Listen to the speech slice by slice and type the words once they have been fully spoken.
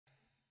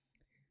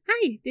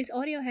Hi, this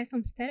audio has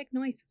some static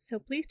noise, so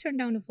please turn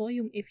down the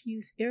volume if you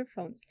use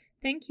earphones.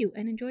 Thank you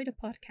and enjoy the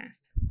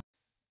podcast.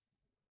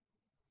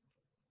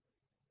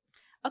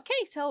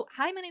 Okay, so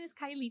hi, my name is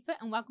Kai Lieve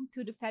and welcome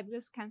to the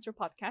Fabulous Cancer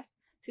Podcast.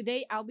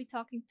 Today I'll be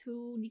talking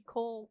to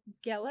Nichole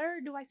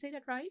Giller. Do I say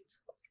that right?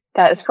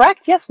 That is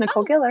correct. Yes,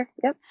 Nichole Giller.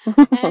 Yep.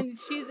 And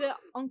she's an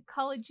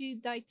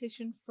oncology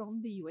dietitian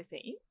from the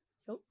USA.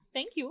 So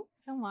thank you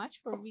so much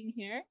for being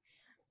here.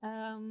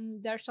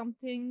 There's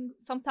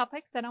some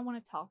topics that I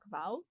want to talk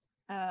about,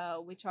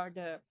 which are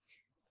the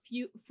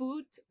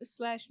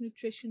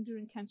food/nutrition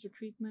during cancer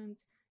treatment,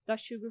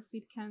 does sugar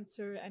feed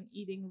cancer, and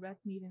eating red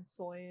meat and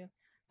soy,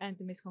 and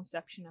the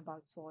misconception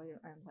about soy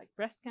and like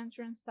breast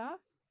cancer and stuff.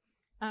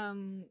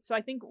 So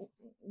I think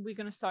we're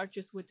gonna start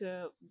just with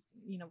the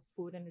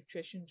food and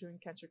nutrition during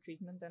cancer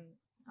treatment, and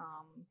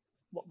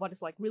what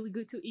is like really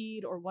good to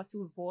eat or what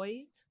to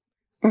avoid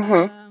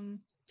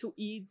to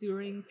eat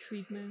during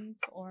treatment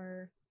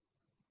or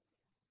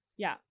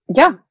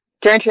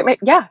during treatment.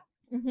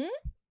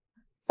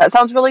 That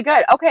sounds really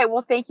good. Okay,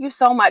 well, thank you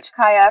so much,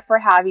 Kaya, for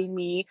having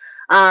me.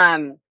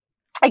 Again,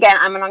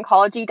 I'm an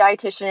oncology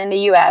dietitian in the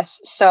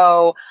US.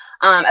 So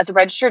as a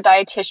registered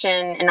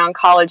dietitian in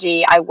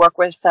oncology, I work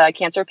with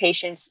cancer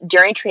patients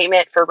during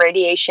treatment for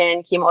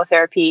radiation,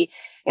 chemotherapy,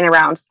 and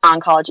around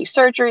oncology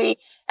surgery.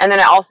 And then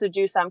I also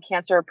do some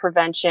cancer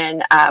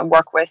prevention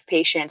work with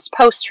patients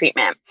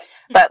post-treatment.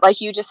 But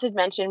like you just had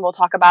mentioned, we'll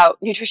talk about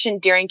nutrition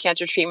during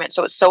cancer treatment.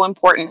 So it's so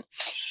important.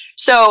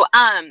 So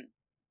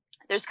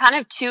there's kind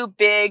of two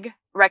big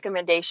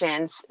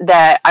recommendations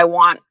that I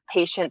want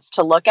patients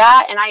to look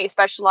at. And I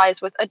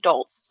specialize with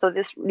adults. So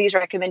these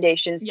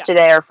recommendations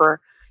today are for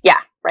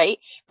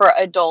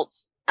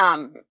adults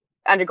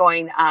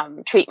undergoing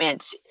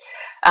treatment,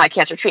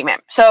 cancer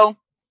treatment. So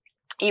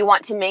you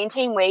want to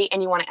maintain weight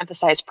and you want to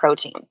emphasize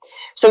protein.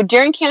 So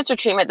during cancer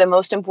treatment, the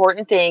most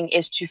important thing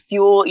is to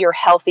fuel your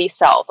healthy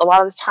cells. A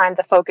lot of the time,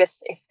 the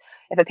focus,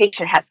 if a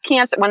patient has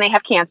cancer, when they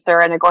have cancer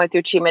and they're going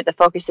through treatment, the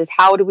focus is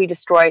how do we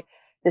destroy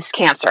this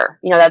cancer?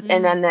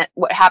 And then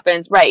what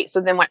happens, right?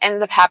 So then what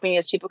ends up happening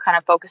is people kind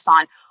of focus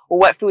on, well,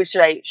 what food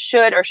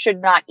should or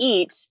should not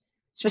eat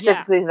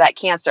specifically to that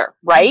cancer,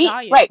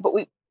 right? Right. But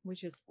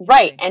which is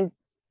right. And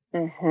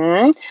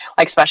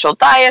like special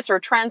diets or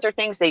trends or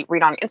things they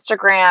read on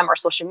Instagram or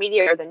social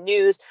media or the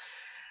news.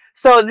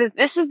 So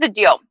this is the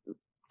deal.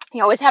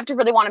 You always have to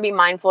really want to be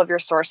mindful of your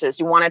sources.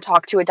 You want to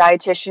talk to a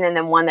dietitian and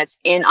then one that's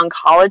in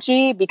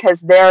oncology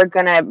because they're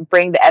going to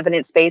bring the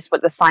evidence base,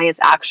 what the science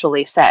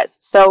actually says.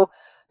 So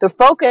the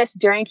focus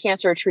during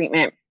cancer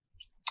treatment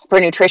for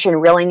nutrition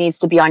really needs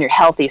to be on your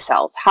healthy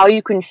cells, how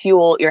you can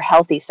fuel your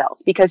healthy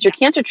cells, because your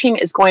cancer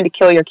treatment is going to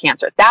kill your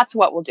cancer. That's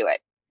what will do it.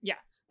 Yeah.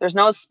 There's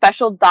no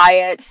special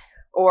diet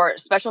or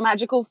special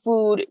magical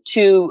food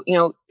to,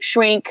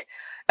 shrink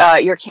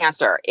your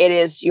cancer. It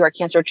is your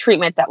cancer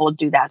treatment that will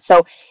do that.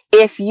 So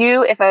if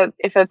a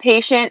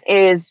patient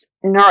is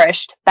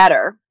nourished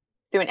better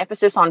through an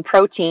emphasis on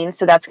protein,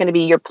 so that's going to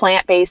be your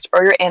plant-based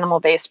or your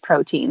animal-based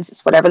proteins,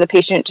 it's whatever the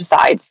patient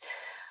decides,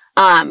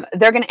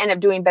 they're going to end up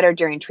doing better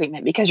during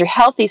treatment because your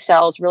healthy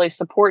cells really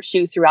support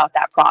you throughout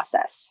that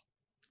process.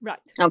 Right.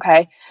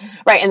 Okay.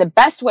 Right. And the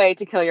best way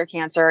to kill your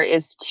cancer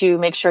is to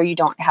make sure you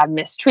don't have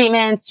missed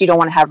treatments. You don't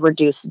want to have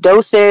reduced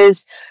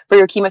doses for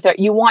your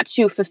chemotherapy. You want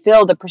to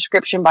fulfill the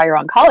prescription by your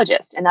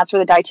oncologist. And that's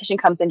where the dietitian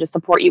comes in to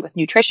support you with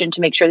nutrition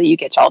to make sure that you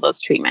get to all those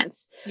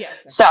treatments. Yeah.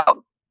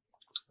 Exactly.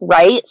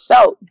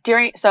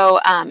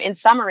 In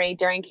summary,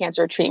 during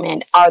cancer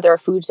treatment, are there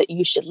foods that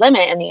you should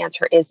limit? And the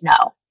answer is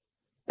no.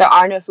 There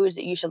are no foods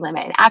that you should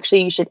limit. And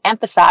actually, you should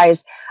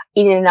emphasize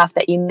eating enough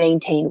that you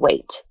maintain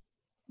weight.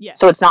 Yeah.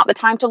 So it's not the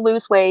time to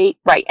lose weight,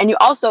 right? And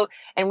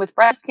with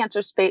breast cancer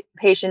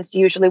patients,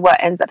 usually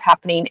what ends up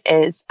happening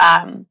is,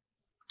 and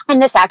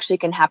this actually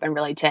can happen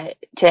really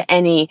to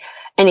any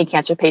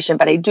cancer patient,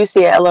 but I do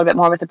see it a little bit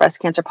more with the breast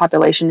cancer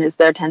population, is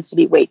there tends to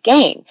be weight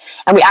gain,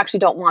 and we actually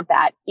don't want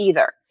that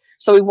either.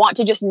 So we want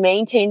to just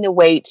maintain the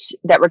weight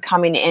that we're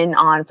coming in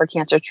on for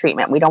cancer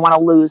treatment. We don't want to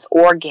lose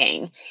or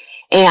gain,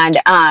 and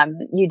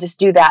you just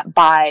do that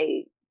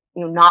by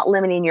not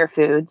limiting your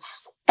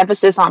foods,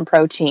 emphasis on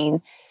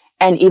protein,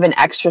 and even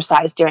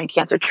exercise during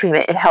cancer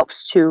treatment. It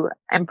helps to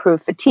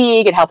improve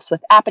fatigue. It helps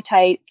with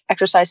appetite.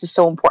 Exercise is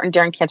so important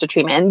during cancer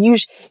treatment. And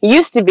it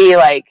used to be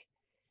like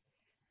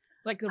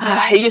the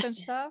rest and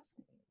stuff.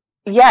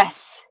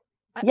 Yes.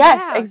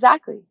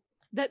 Exactly.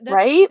 That's,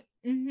 right.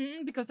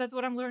 Because that's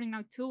what I'm learning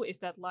now too. Is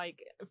that like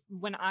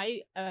when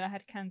I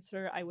had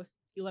cancer, I was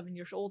 11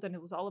 years old, and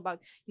it was all about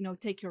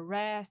take your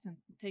rest and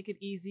take it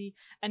easy.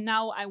 And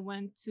now I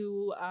went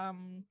to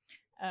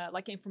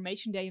like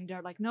information day, and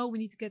they're like, no, we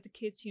need to get the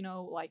kids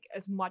like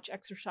as much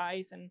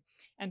exercise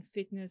and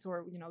fitness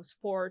or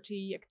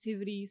sporty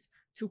activities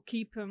to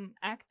keep them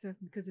active,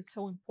 because it's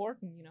so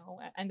important.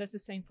 And that's the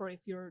same for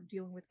if you're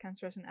dealing with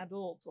cancer as an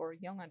adult or a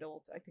young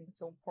adult. I think it's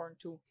so important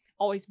to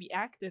always be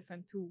active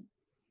and to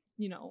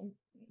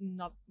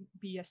not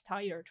be as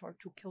tired, or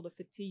to kill the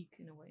fatigue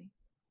in a way.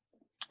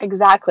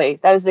 Exactly.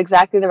 That is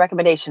exactly the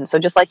recommendation. So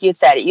just like you had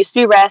said, it used to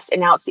be rest,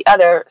 and now it's the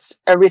other.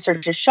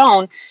 Research has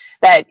shown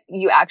that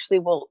you actually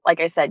will, like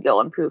I said,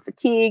 you'll improve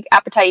fatigue,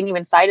 appetite, and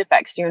even side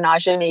effects. So your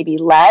nausea may be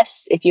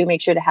less if you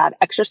make sure to have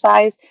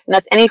exercise, and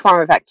that's any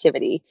form of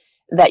activity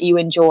that you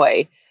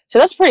enjoy. So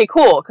that's pretty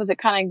cool because it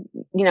kind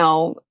of, you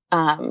know,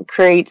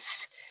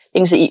 creates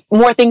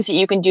more things that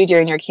you can do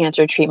during your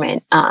cancer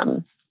treatment.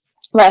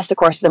 Rest, of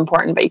course, is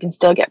important, but you can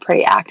still get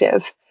pretty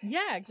active.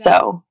 Yeah, exactly.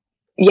 So,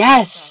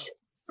 yes.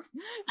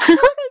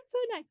 That's so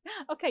nice.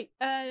 Okay,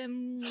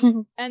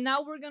 and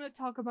now we're gonna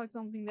talk about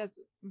something that's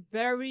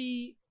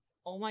very,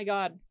 oh my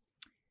God,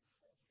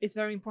 it's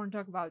very important to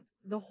talk about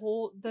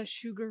the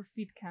sugar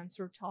feed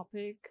cancer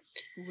topic,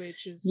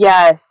 which is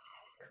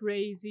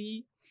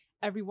crazy.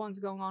 Everyone's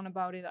going on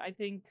about it. I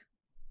think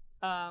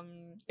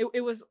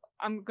it was,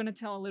 I'm gonna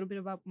tell a little bit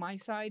about my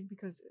side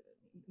because,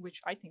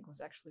 which I think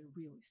was actually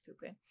really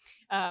stupid.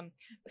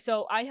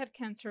 So I had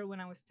cancer when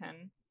I was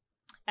 10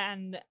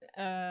 and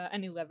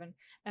 11,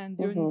 and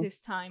during this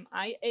time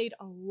I ate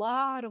a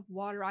lot of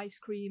water, ice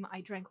cream.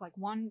 I drank like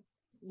 1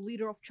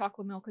 liter of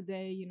chocolate milk a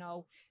day, you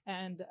know,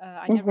 and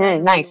I never had a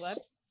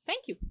relapse.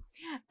 Thank you.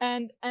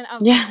 And I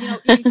was, you know,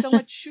 eating so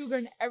much sugar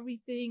and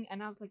everything,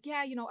 and I was like,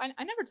 yeah, you know,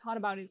 I never thought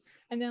about it.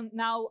 And then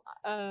now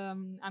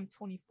I'm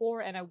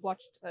 24, and I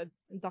watched a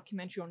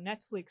documentary on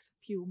Netflix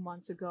a few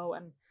months ago,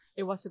 and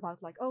it was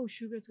about like, oh,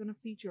 sugar is gonna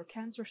feed your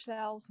cancer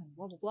cells and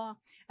blah blah blah.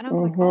 And I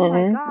was like, oh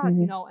my God,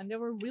 you know, and they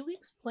were really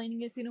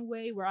explaining it in a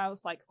way where I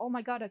was like, oh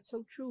my God, that's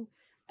so true.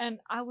 And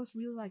I was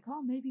really like,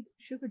 oh, maybe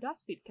sugar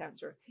does feed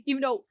cancer.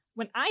 Even though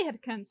when I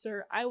had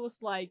cancer, I was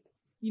like,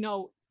 you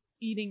know,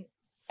 eating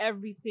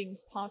everything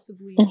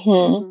possibly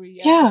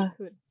sugary as I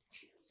could.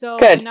 So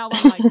and now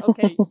I'm like,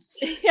 okay,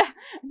 yeah.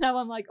 Now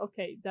I'm like,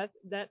 okay, that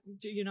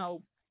you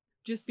know,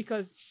 just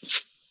because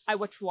I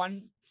watched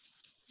one,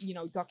 you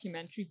know,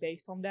 documentary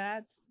based on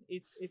that,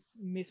 it's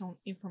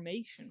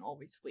misinformation,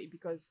 obviously,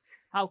 because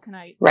how can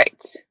I?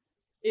 Right.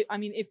 I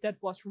mean, if that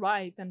was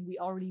right, then we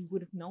already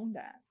would have known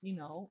that, you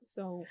know.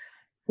 So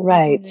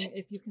right.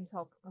 If you can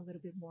talk a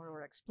little bit more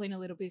or explain a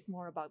little bit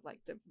more about like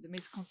the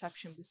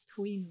misconception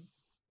between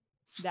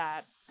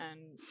that and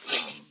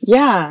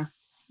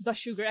does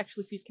sugar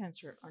actually feed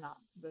cancer or not?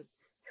 But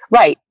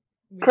right.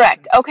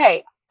 Correct.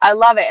 Okay. I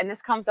love it. And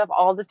this comes up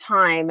all the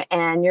time.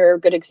 And you're a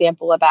good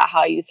example about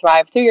how you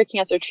thrive through your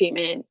cancer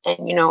treatment.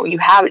 And, you know, you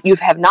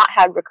have not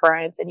had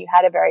recurrence, and you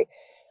had a very,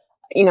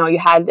 you know, you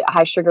had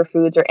high sugar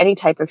foods or any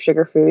type of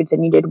sugar foods,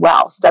 and you did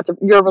well. So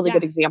you're a really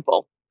good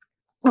example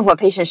of what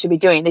patients should be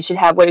doing. They should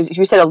have,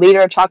 you said, a liter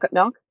of chocolate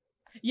milk?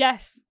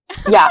 Yes.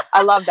 Yeah.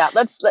 I love that.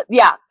 Let's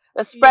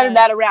spread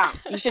that around.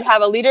 You should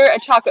have a liter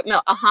of chocolate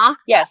milk.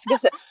 Yes.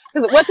 Because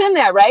what's in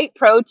there, right?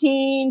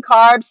 Protein,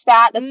 carbs,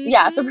 fat.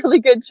 It's a really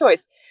good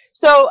choice.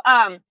 So,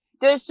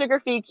 does sugar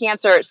feed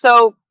cancer?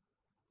 So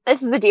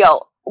this is the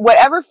deal.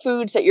 Whatever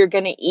foods that you're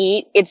going to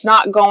eat, it's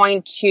not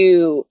going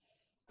to,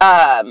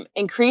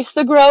 increase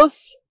the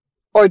growth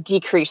or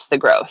decrease the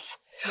growth.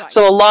 Right.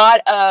 So a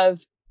lot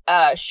of,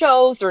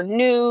 shows or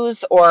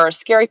news or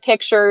scary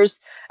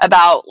pictures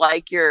about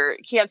like your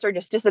cancer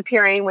just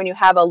disappearing when you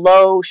have a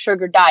low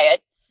sugar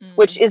diet,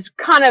 which is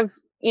kind of,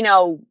 you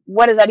know,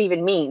 what does that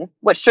even mean?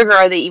 What sugar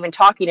are they even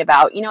talking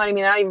about? You know what I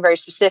mean? They're not even very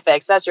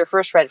specific. So that's your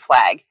first red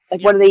flag.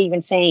 Like, what are they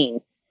even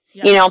saying?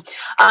 Yeah. You know,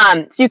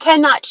 so you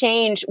cannot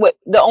change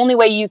the only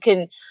way you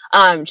can,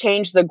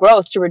 change the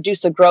growth to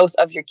reduce the growth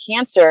of your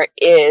cancer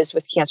is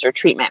with cancer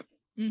treatment.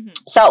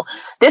 So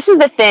this is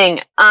the thing.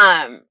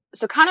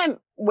 So kind of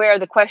where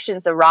the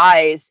questions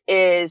arise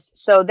is,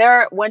 so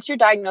once you're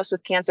diagnosed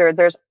with cancer,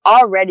 there's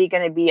already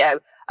going to be a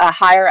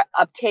higher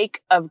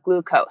uptake of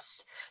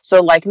glucose.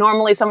 So like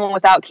normally someone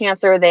without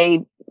cancer,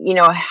 they, you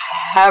know,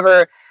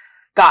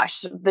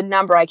 the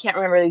number, I can't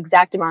remember the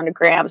exact amount of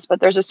grams, but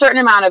there's a certain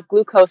amount of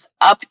glucose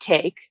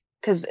uptake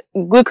because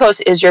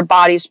glucose is your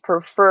body's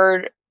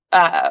preferred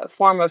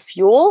form of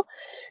fuel.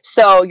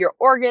 So your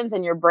organs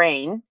and your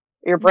brain,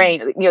 you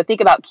know,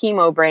 think about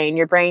chemo brain.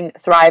 Your brain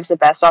thrives the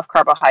best off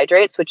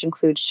carbohydrates, which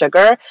includes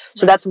sugar.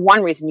 So that's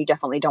one reason you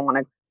definitely don't want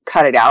to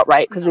cut it out,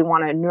 right? Because we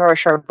want to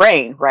nourish our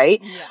brain,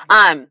 right?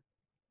 Yeah.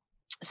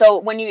 So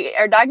when you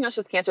are diagnosed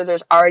with cancer,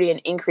 there's already an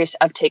increased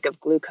uptake of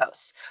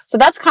glucose. So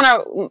that's kind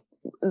of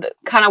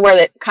where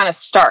that kind of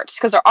starts,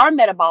 because there are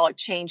metabolic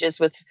changes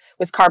with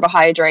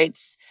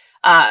carbohydrates,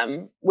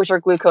 which are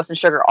glucose and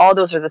sugar. All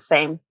those are the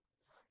same.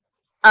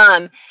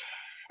 And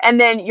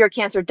then your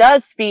cancer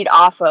does feed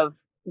off of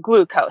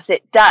glucose.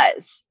 It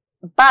does.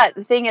 But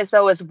the thing is,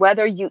 though, is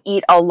whether you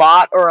eat a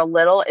lot or a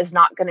little is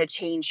not going to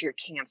change your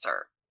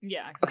cancer.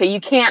 Yeah. Exactly. Okay.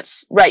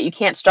 You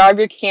can't starve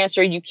your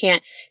cancer. You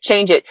can't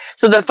change it.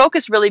 So the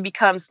focus really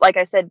becomes, like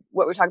I said,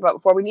 what we talked about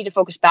before, we need to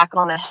focus back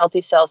on the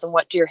healthy cells and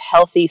what do your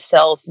healthy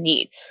cells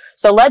need.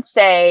 So let's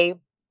say,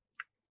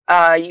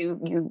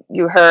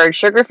 you heard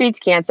sugar feeds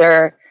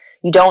cancer.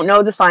 You don't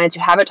know the science.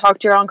 You haven't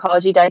talked to your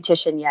oncology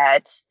dietitian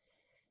yet.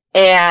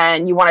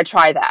 And you want to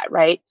try that,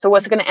 right? So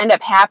what's going to end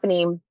up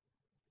happening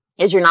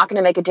is you're not going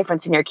to make a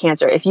difference in your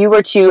cancer. If you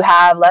were to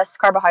have less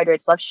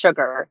carbohydrates, less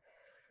sugar,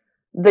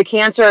 the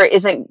cancer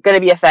isn't going to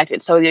be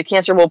affected. So the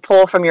cancer will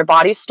pull from your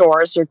body's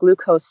stores, your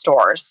glucose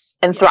stores,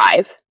 and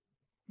thrive.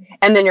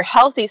 And then your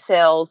healthy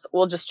cells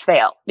will just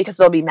fail because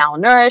they'll be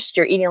malnourished.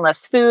 You're eating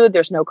less food.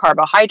 There's no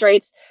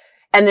carbohydrates.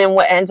 And then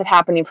what ends up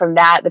happening from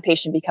that, the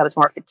patient becomes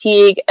more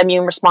fatigued,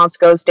 immune response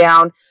goes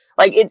down.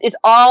 Like it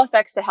all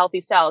affects the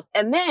healthy cells.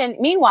 And then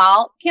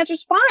meanwhile,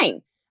 cancer's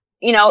fine,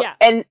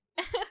 and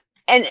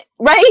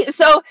right.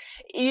 So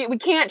we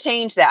can't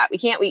change that.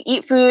 We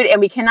eat food and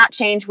we cannot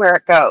change where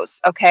it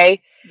goes.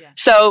 Okay. Yeah.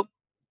 So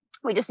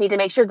we just need to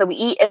make sure that we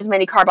eat as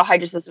many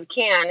carbohydrates as we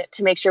can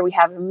to make sure we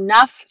have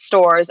enough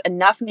stores,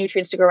 enough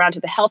nutrients to go around to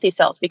the healthy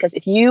cells. Because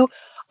if you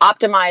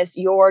optimize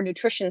your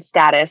nutrition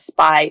status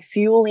by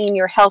fueling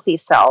your healthy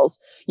cells,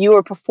 you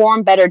will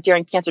perform better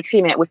during cancer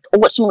treatment, which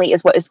ultimately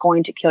is what is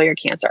going to kill your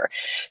cancer.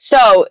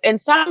 So in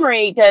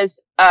summary,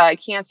 does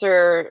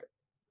cancer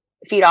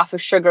feed off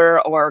of sugar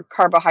or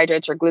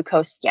carbohydrates or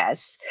glucose?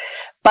 Yes.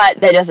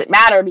 But that doesn't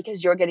matter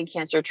because you're getting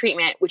cancer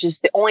treatment, which is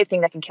the only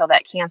thing that can kill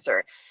that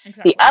cancer.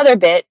 Exactly. The other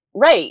bit,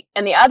 right.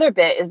 And the other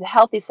bit is the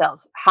healthy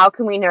cells. How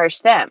can we nourish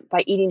them?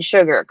 By eating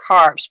sugar,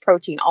 carbs,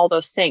 protein, all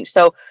those things.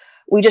 So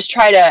we just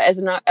try to,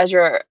 as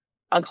your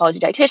oncology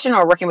dietitian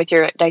or working with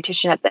your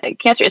dietitian at the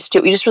Cancer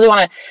Institute, we just really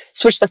want to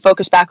switch the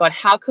focus back on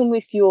how can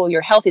we fuel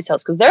your healthy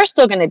cells? Because they're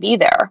still going to be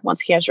there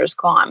once cancer is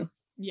gone.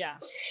 Yeah.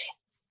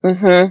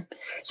 Mm-hmm.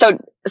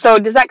 So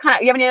does that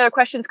you have any other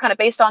questions kind of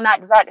based on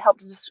that? Does that help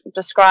to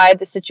describe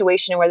the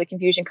situation and where the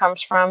confusion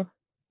comes from?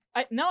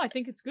 No, I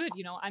think it's good.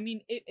 I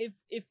mean,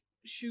 if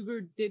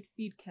sugar did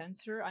feed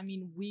cancer, I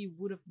mean, we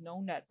would have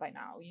known that by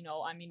now.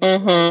 I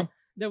mean,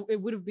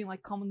 it would have been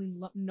like commonly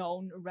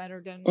known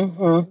rather than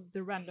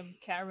the random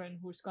Karen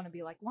who's going to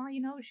be like, well,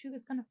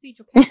 sugar's going to feed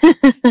your cancer,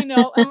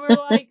 and we're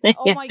like,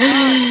 oh my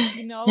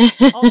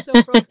God, also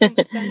throw some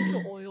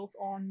essential oils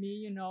on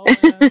me, in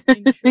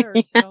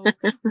church. So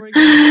we're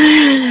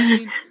I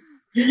mean,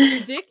 it's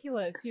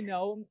ridiculous,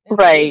 And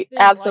right. thing,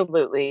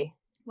 absolutely. Like,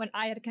 when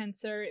I had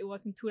cancer, it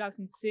was in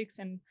 2006,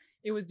 and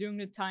it was during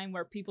the time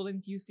where people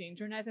didn't use the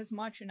internet as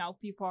much, and now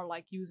people are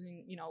like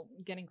using,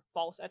 getting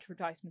false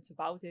advertisements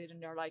about it,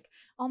 and they're like,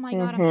 oh my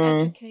God, I'm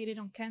educated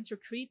on cancer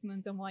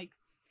treatment. I'm like,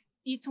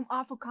 eat some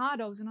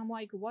avocados, and I'm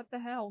like, what the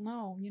hell?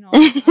 No,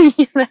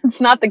 That's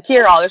not the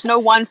cure all. There's no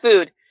one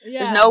food.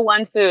 Yeah. There's no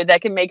one food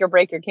that can make or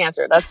break your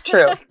cancer. That's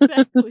true.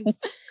 Exactly.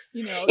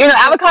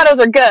 Avocados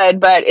are good,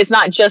 but it's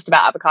not just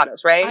about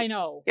avocados, right? I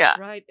know. Yeah.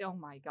 Right. Oh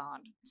my God.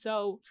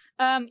 So,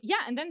 and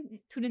then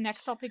to the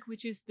next topic,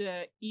 which is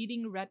the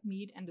eating red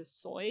meat and the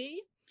soy,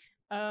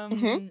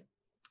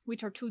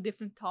 which are two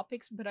different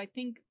topics. But I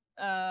think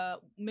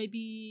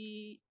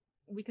maybe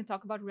we can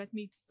talk about red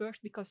meat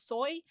first because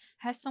soy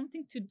has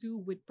something to do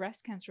with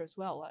breast cancer as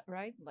well,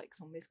 right? Like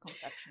some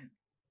misconception.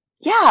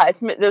 Yeah,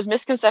 there's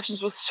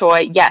misconceptions with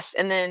soy, yes,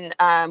 and then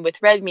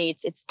with red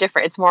meats, it's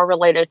different. It's more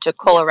related to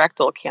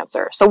colorectal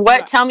cancer. So,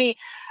 tell me,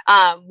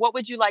 what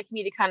would you like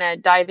me to kind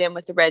of dive in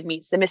with the red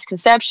meats? The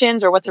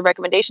misconceptions, or what the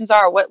recommendations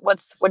are? Or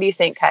what do you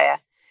think, Kaya?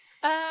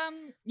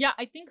 Yeah,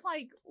 I think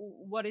like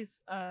what is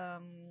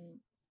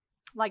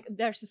like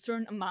there's a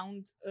certain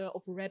amount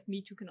of red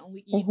meat you can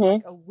only eat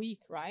like a week,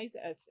 right?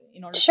 As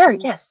in order to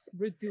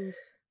reduce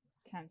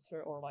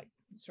cancer or like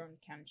certain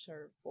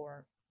cancer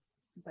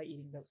by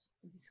eating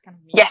these kind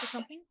of meats or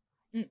something?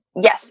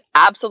 Yes,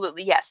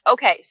 absolutely. Yes.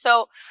 Okay.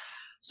 So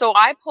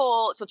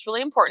it's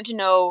really important to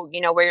know,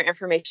 where your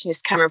information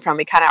is coming from.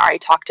 We kind of already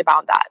talked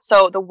about that.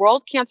 So the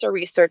World Cancer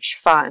Research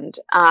Fund,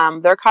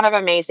 they're kind of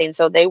amazing.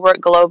 So they work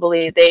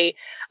globally. They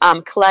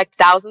collect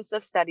thousands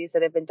of studies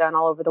that have been done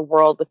all over the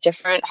world with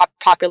different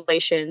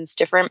populations,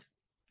 different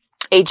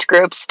age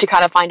groups to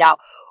kind of find out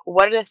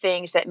what are the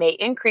things that may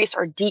increase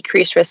or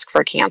decrease risk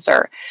for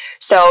cancer.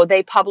 So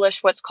they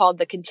publish what's called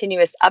the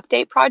Continuous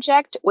Update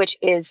Project, which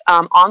is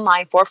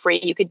online for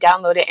free. You could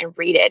download it and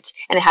read it.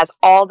 And it has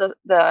all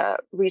the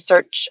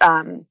research,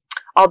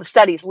 all the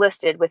studies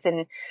listed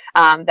within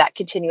that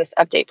Continuous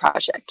Update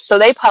Project. So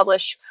they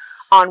publish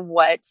on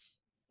what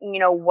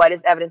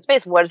is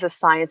evidence-based? What does the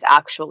science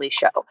actually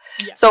show?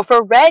 Yeah. So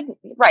for red,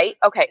 right.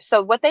 Okay.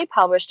 So what they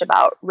published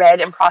about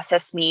red and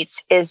processed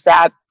meats is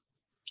that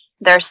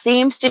there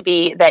seems to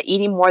be that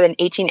eating more than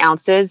 18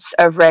 ounces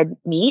of red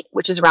meat,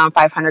 which is around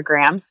 500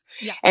 grams,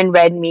 and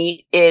red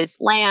meat is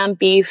lamb,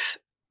 beef,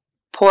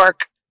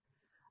 pork,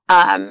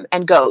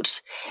 and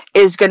goat,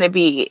 is going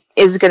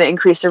to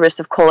increase the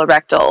risk of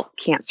colorectal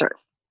cancer.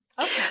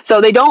 Okay.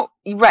 So they don't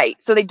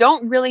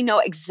really know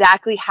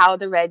exactly how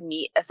the red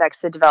meat affects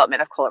the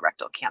development of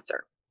colorectal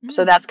cancer. Mm-hmm.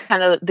 So that's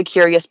kind of the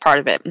curious part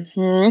of it.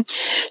 Mm-hmm.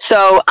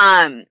 So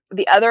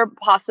the other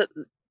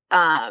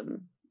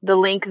the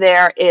link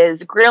there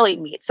is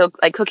grilling meat. So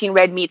like cooking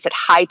red meats at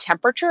high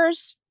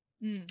temperatures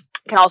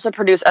can also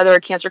produce other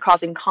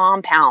cancer-causing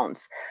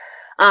compounds.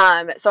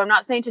 So I'm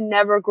not saying to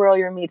never grill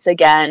your meats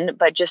again,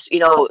 but just,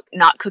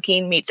 not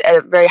cooking meats at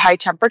a very high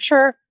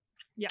temperature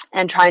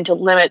and trying to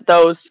limit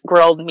those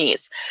grilled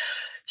meats.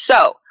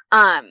 So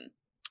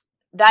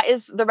that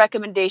is the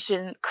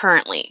recommendation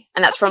currently.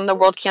 And that's from the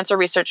World Cancer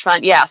Research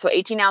Fund. Yeah, so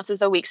 18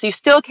 ounces a week. So you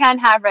still can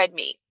have red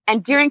meat.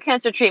 And during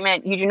cancer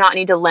treatment, you do not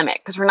need to limit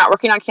because we're not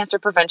working on cancer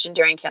prevention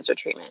during cancer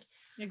treatment.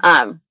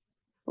 Exactly.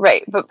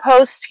 Right. But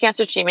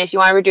post-cancer treatment, if you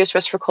want to reduce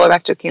risk for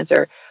colorectal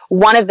cancer,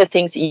 one of the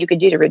things that you could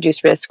do to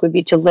reduce risk would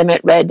be to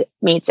limit red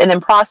meats. And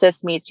then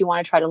processed meats, you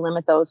want to try to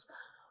limit those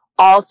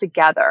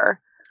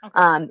altogether,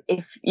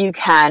 if you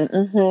can.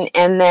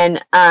 And then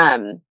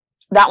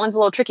that one's a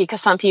little tricky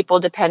because some people,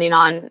 depending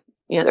on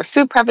their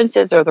food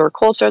preferences or their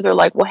culture, they're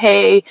like, well,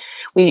 hey,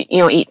 we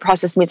eat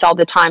processed meats all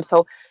the time,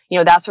 so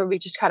that's where we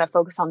just kind of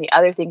focus on the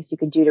other things you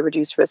could do to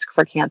reduce risk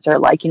for cancer,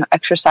 like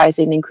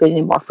exercising,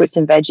 including more fruits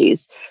and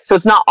veggies. So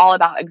it's not all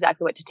about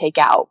exactly what to take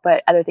out,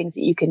 but other things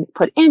that you can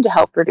put in to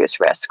help reduce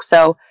risk.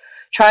 So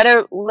try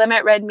to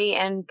limit red meat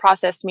and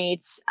processed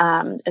meats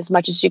as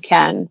much as you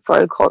can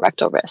for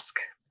colorectal risk.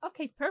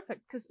 Okay,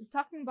 perfect. Because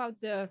talking about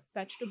the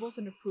vegetables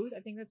and the fruit,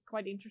 I think that's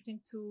quite interesting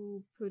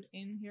to put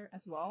in here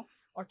as well,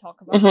 or talk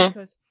about,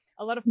 because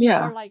a lot of people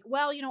are like,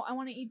 well, I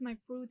want to eat my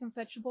fruit and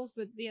vegetables,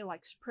 but they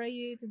like spray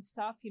it and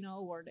stuff,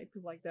 or they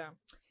put like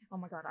oh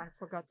my God, I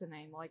forgot the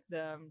name, like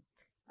the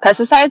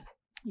pesticides.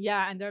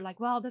 Yeah, and they're like,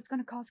 well, that's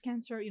gonna cause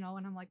cancer, and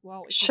I'm like,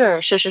 well, sure.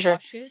 It,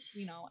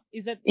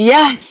 is that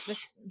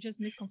that's just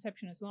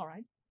misconception as well,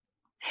 right?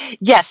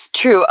 Yes,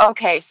 true.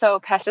 Okay, so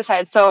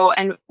pesticides. So,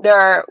 and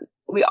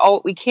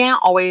we can't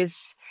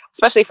always,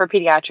 especially for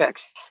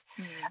pediatrics,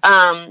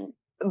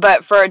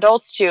 but for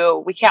adults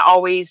too, we can't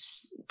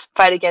always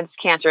fight against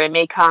cancer. It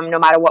may come no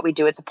matter what we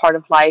do. It's a part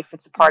of life.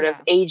 It's a part of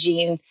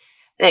aging.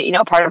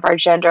 Part of our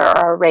gender or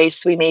our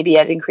race. We may be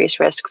at increased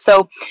risk.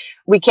 So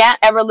we can't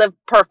ever live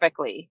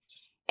perfectly.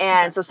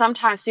 And so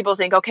sometimes people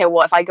think, okay,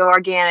 well, if I go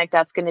organic,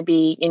 that's going to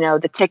be,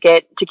 the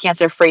ticket to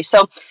cancer free.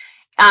 So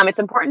it's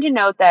important to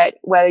note that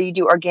whether you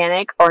do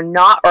organic or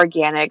not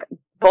organic,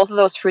 both of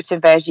those fruits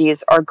and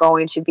veggies are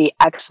going to be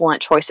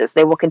excellent choices.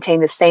 They will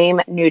contain the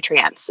same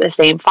nutrients, the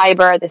same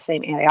fiber, the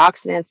same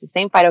antioxidants, the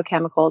same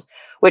phytochemicals,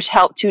 which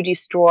help to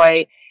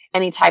destroy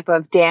any type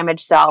of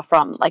damaged cell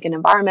from like an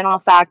environmental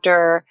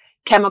factor,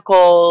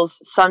 chemicals,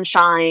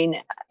 sunshine,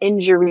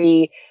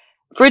 injury.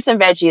 Fruits and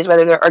veggies,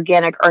 whether they're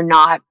organic or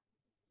not,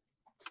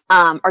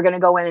 are going to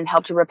go in and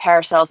help to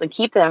repair cells and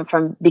keep them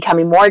from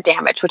becoming more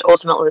damaged, which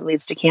ultimately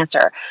leads to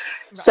cancer.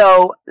 Right.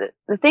 So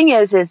the thing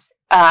is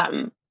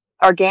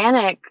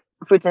organic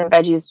fruits and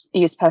veggies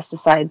use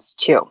pesticides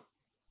too.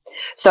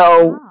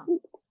 So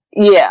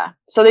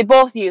so they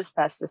both use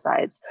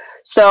pesticides.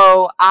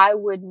 So I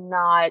would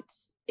not,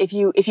 if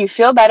you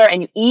feel better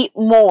and you eat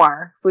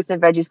more fruits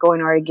and veggies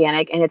going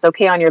organic and it's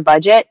okay on your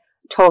budget,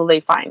 totally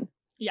fine.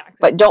 Yeah, exactly.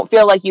 But don't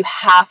feel like you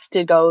have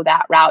to go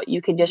that route.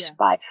 You can just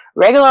buy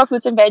regular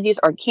fruits and veggies,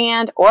 or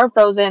canned or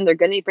frozen. They're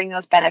going to bring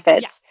those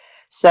benefits.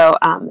 So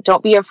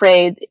don't be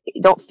afraid.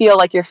 Don't feel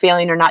like you're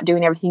failing or not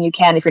doing everything you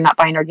can if you're not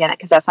buying organic,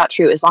 because that's not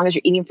true. As long as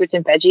you're eating fruits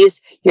and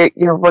veggies,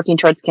 you're working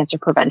towards cancer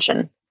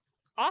prevention.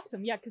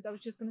 Awesome. Yeah, because I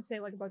was just going to say,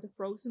 like, about the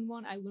frozen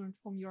one, I learned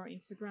from your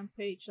Instagram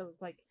page that,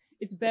 like,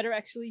 it's better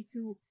actually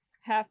to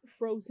have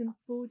frozen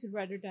food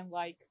rather than,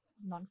 like,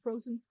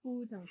 non-frozen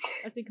food. And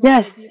I think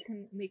maybe you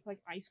can make, like,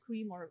 ice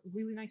cream or a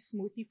really nice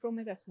smoothie from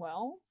it as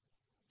well.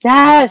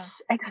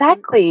 Yes,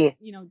 exactly.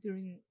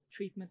 During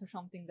treatment or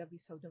something, that'd be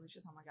so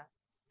delicious. Oh my God.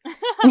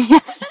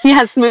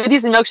 yes,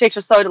 smoothies and milkshakes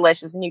are so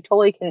delicious, and you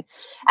totally can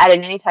add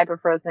in any type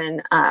of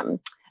frozen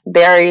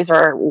berries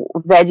or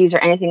veggies or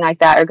anything like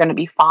that are going to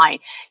be fine.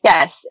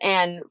 Yes,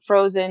 and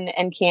frozen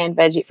and canned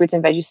fruits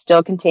and veggies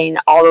still contain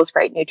all those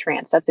great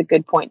nutrients. That's a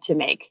good point to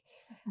make.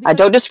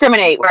 Don't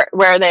discriminate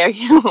where they're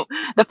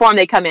the form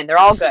they come in. They're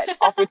all good.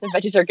 All fruits and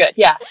veggies are good.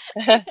 Yeah.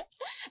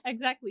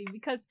 Exactly,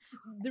 because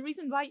the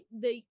reason why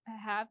they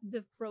have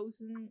the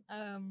frozen,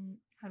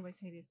 how do I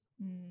say this?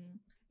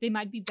 They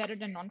might be better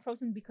than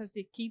non-frozen because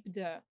they keep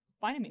the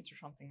vitamins or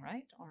something,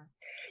 right? Or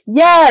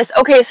yes.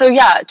 Okay. So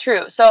yeah,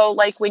 true. So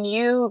like when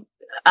you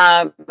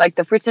like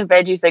the fruits and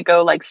veggies that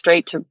go like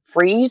straight to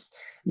freeze,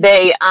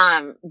 they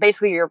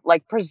basically you're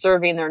like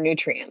preserving their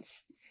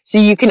nutrients. So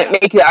you can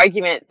make the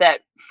argument that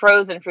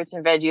frozen fruits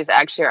and veggies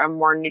actually are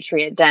more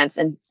nutrient dense,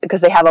 and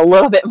because they have a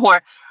little bit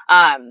more,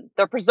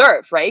 they're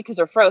preserved, right? Because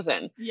they're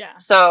frozen. Yeah.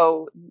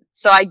 So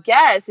I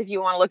guess if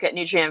you want to look at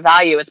nutrient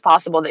value, it's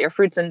possible that your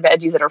fruits and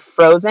veggies that are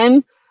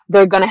frozen,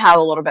 they're going to have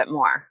a little bit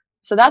more.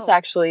 So that's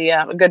actually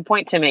a good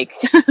point to make.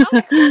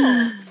 Oh,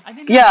 cool. I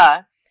think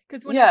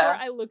because whenever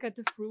I look at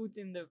the fruit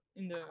in the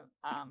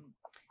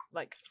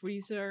like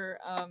freezer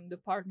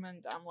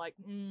department, I'm like,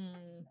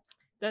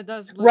 that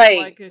does look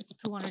like it's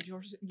 200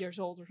 years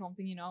old or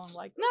something, I'm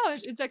like, no,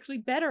 it's actually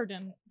better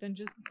than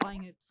just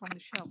buying it from the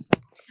shelf. So,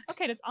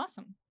 okay, that's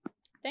awesome.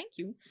 Thank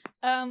you.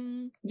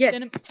 Yes.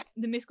 Then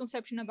the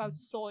misconception about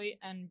soy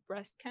and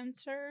breast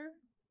cancer.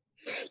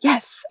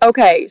 Yes.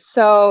 Okay.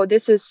 So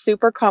this is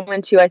super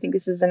common too. I think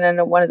this is in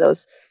one of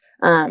those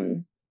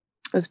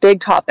big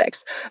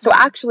topics. So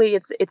actually,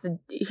 it's a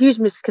huge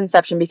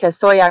misconception because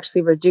soy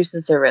actually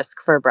reduces the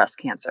risk for breast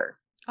cancer.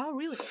 Oh,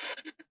 really?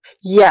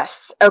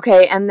 Yes.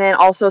 Okay. And then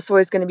also soy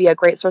is going to be a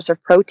great source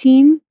of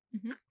protein.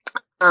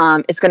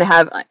 It's going to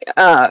have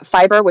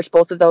fiber, which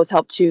both of those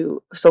help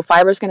to. So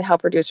fiber is going to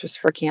help reduce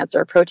risk for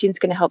cancer. Protein is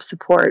going to help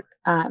support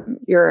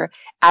your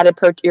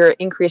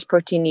increased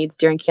protein needs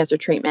during cancer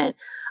treatment.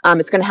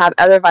 It's going to have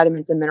other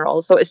vitamins and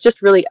minerals. So it's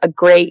just really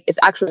it's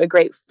actually a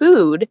great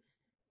food,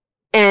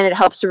 and it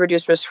helps to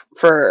reduce risk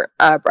for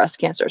breast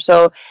cancer.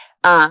 So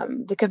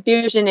the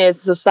confusion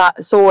is,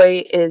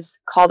 soy is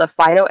called a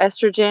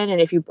phytoestrogen,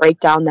 and if you break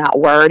down that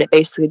word, it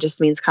basically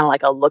just means kind of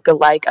like a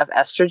lookalike of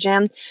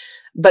estrogen.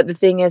 But the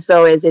thing is,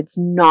 though, is it's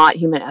not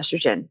human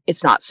estrogen.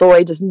 It's not.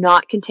 Soy does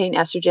not contain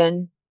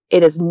estrogen.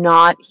 It is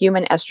not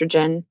human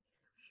estrogen.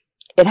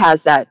 It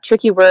has that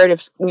tricky word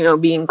of,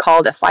 being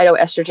called a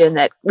phytoestrogen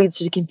that leads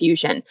to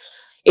confusion.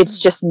 It's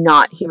just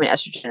not human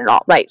estrogen at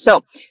all, right?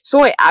 So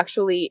soy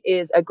actually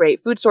is a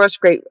great food source,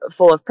 great,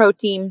 full of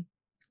protein,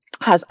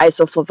 has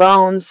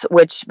isoflavones,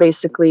 which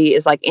basically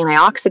is like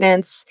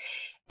antioxidants,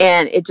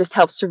 and it just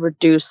helps to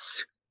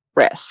reduce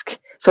risk.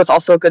 So it's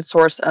also a good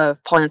source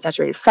of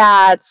polyunsaturated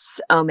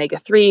fats,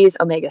 omega-3s,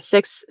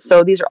 omega-6.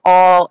 So these are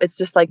all, it's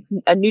just like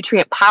a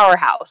nutrient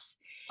powerhouse.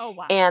 Oh,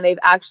 wow. And they've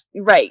actually,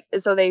 right.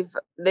 So they've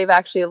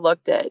actually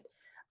looked at,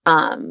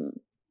 I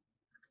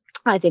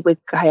think we've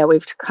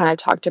kind of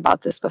talked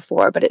about this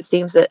before, but it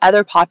seems that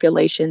other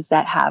populations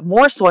that have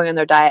more soy in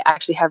their diet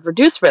actually have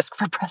reduced risk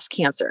for breast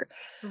cancer.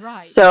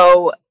 Right.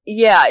 So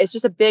yeah, it's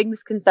just a big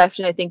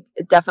misconception. I think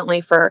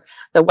definitely for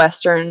the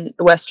Western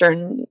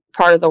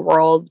part of the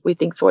world, we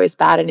think soy is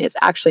bad, and it's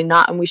actually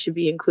not, and we should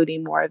be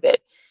including more of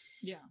it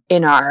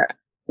in our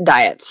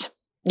diet.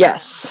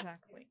 Yes. Yeah,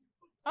 exactly.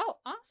 Oh,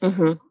 awesome.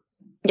 Mm-hmm.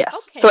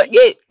 Yes. Okay. So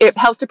it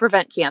helps to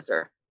prevent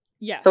cancer.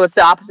 Yeah. So it's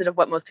the opposite of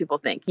what most people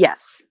think.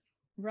 Yes.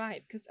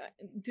 Right, because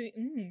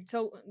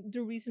so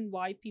the reason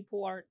why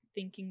people are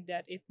thinking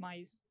that it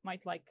might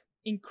like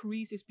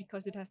increase is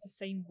because it has the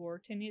same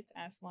word in it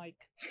as like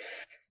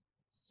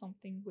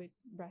something with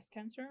breast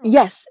cancer? Or?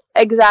 Yes,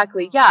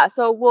 exactly. Yeah.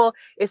 So,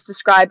 it's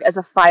described as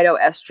a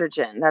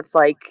phytoestrogen. That's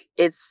like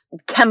its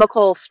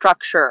chemical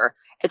structure.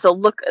 It's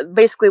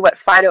basically what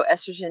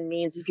phytoestrogen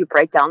means. If you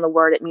break down the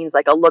word, it means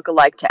like a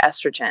lookalike to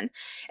estrogen.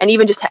 And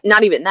even just,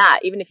 not even that,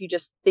 even if you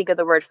just think of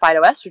the word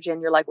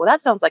phytoestrogen, you're like, well, that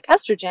sounds like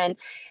estrogen.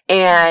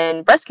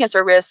 And breast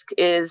cancer risk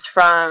is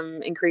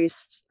from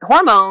increased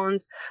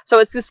hormones. So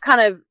it's just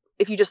kind of,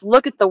 if you just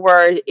look at the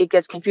word, it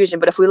gets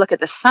confusion. But if we look at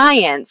the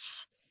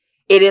science,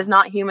 it is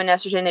not human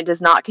estrogen. It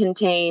is not going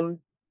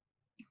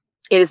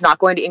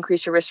to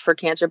increase your risk for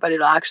cancer, but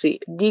it'll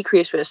actually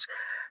decrease risk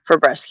for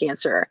breast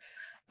cancer.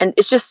 And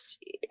soy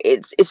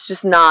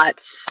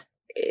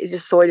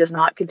does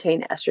not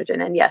contain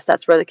estrogen. And yes,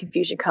 that's where the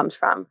confusion comes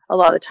from a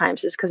lot of the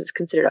times, is because it's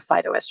considered a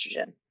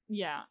phytoestrogen.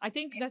 Yeah, I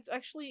think that's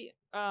actually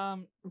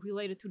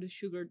related to the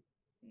sugar,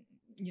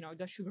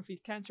 the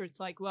sugar-free cancer.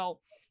 It's like,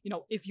 well,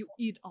 if you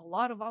eat a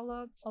lot of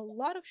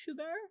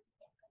sugar,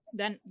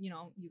 then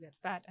you get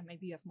fat and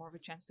maybe you have more of a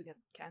chance to get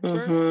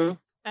cancer. Mm-hmm.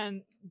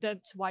 And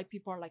that's why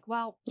people are like,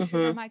 well,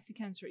 sugar might be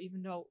cancer,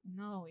 even though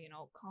no,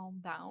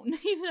 calm down,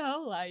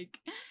 like,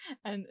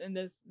 and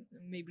that's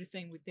maybe the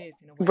same with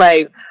this,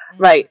 Right.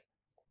 Right.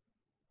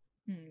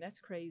 That's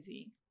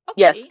crazy.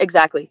 Okay. Yes,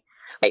 exactly.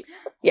 Right.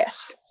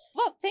 Yes.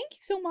 Well, thank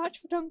you so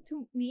much for talking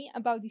to me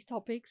about these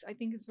topics. I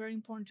think it's very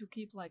important to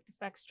keep like the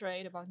facts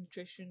straight about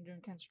nutrition during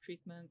cancer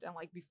treatment and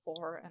like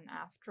before and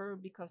after,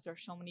 because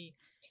there's so many,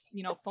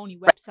 phony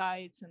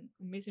websites and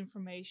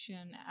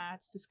misinformation,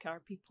 ads to scare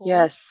people.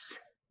 Yes.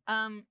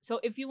 So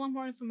if you want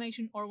more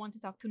information or want to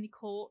talk to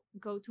Nichole,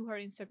 go to her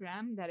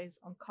Instagram. That is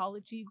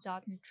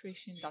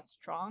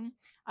oncology.nutrition.strong.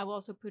 I will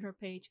also put her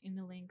page in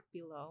the link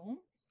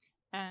below.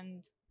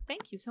 And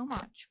thank you so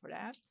much for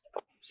that.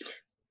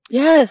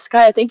 Yes,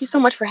 Gaia, thank you so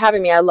much for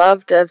having me. I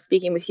loved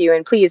speaking with you.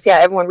 And please,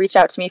 everyone reach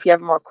out to me if you have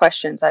more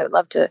questions. I would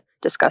love to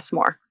discuss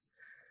more.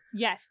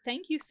 Yes,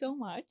 thank you so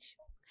much.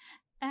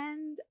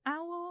 And I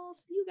will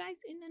see you guys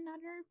in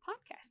another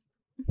podcast.